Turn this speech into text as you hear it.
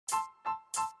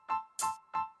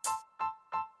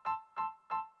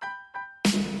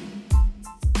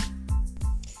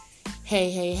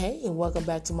Hey, and welcome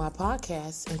back to my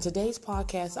podcast. In today's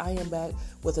podcast, I am back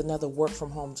with another work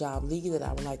from home job lead that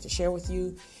I would like to share with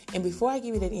you. And before I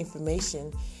give you that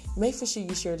information, make sure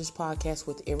you share this podcast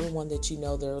with everyone that you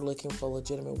know that are looking for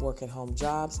legitimate work at home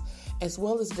jobs, as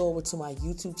well as go over to my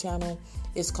YouTube channel.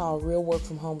 It's called Real Work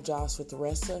from Home Jobs with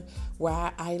Theresa,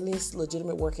 where I list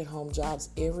legitimate work at home jobs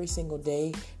every single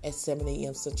day at 7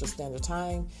 a.m. Central Standard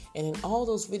Time. And in all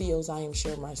those videos, I am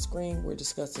sharing my screen. We're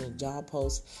discussing a job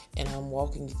post, and I'm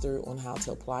walking you through on how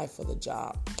to apply for the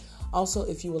job. Also,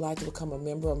 if you would like to become a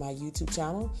member of my YouTube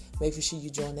channel, make sure you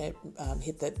join that,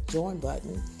 hit that join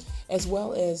button. As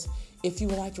well as if you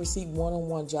would like to receive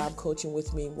one-on-one job coaching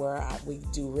with me where we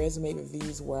do resume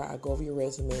reviews, where I go over your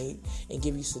resume and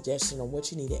give you suggestions on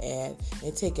what you need to add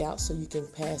and take out so you can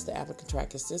pass the applicant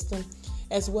tracking system.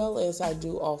 As well as I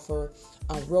do offer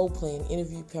role-playing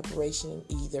interview preparation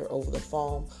either over the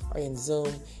phone or in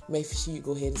Zoom. Make sure you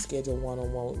go ahead and schedule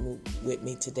one-on-one with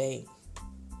me today.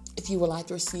 If you would like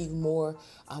to receive more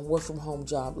work from home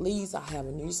job leads, I have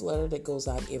a newsletter that goes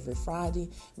out every Friday.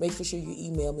 Make sure you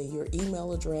email me your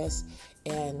email address,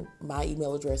 and my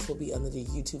email address will be under the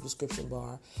YouTube description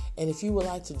bar. And if you would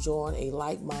like to join a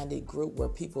like-minded group where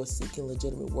people are seeking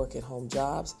legitimate work at home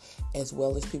jobs, as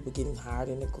well as people getting hired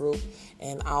in the group,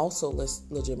 and I also list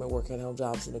legitimate work at home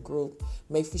jobs in the group,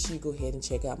 make sure you go ahead and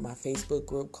check out my Facebook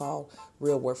group called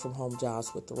Real Work from Home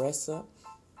Jobs with Theresa.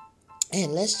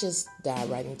 And let's just dive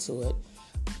right into it.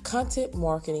 Content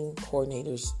marketing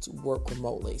coordinators to work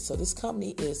remotely. So this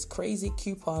company is Crazy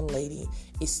Coupon Lady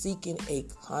is seeking a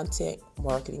content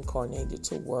marketing coordinator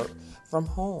to work from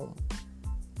home.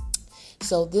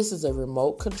 So this is a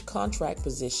remote contract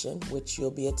position, which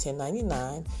you'll be a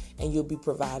 1099, and you'll be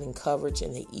providing coverage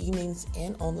in the evenings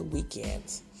and on the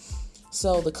weekends.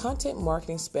 So the content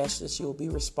marketing specialist, you will be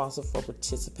responsible for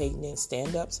participating in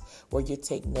stand-ups where you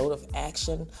take note of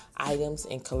action items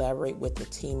and collaborate with the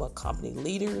team of company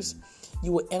leaders.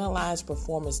 You will analyze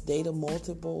performance data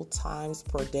multiple times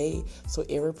per day so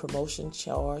every promotion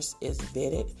charge is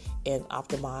vetted and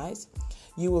optimized.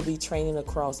 You will be training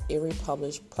across every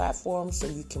published platform so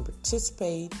you can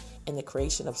participate in the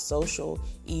creation of social,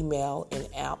 email, and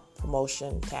app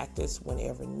promotion tactics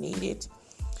whenever needed.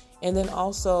 And then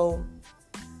also,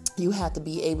 you have to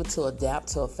be able to adapt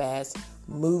to a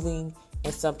fast-moving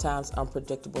and sometimes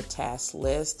unpredictable task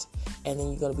list. And then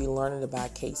you're going to be learning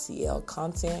about KCL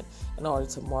content in order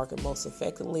to market most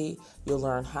effectively. You'll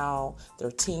learn how their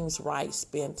teams write,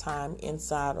 spend time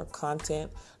inside or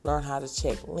content, learn how to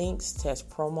check links,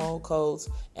 test promo codes,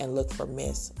 and look for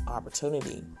missed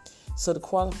opportunity. So the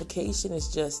qualification is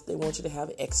just they want you to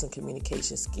have excellent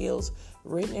communication skills,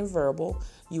 written and verbal.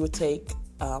 You would take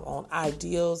on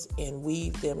ideals and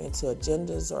weave them into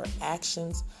agendas or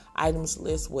actions, items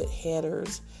list with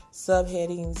headers,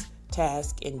 subheadings,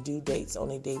 tasks, and due dates on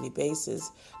a daily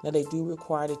basis. Now, they do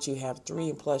require that you have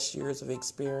 3+ years of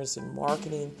experience in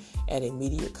marketing at a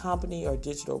media company or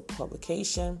digital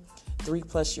publication,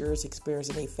 3+ years experience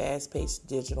in a fast-paced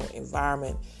digital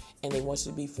environment, and they want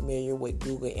you to be familiar with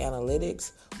Google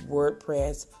Analytics,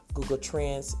 WordPress, Google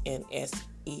Trends, and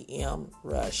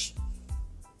SEMrush.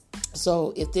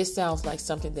 So if this sounds like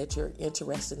something that you're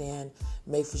interested in,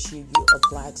 make sure you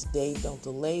apply today. Don't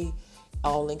delay.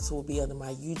 All links will be under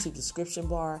my YouTube description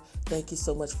bar. Thank you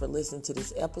so much for listening to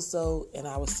this episode, and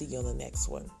I will see you on the next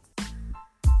one.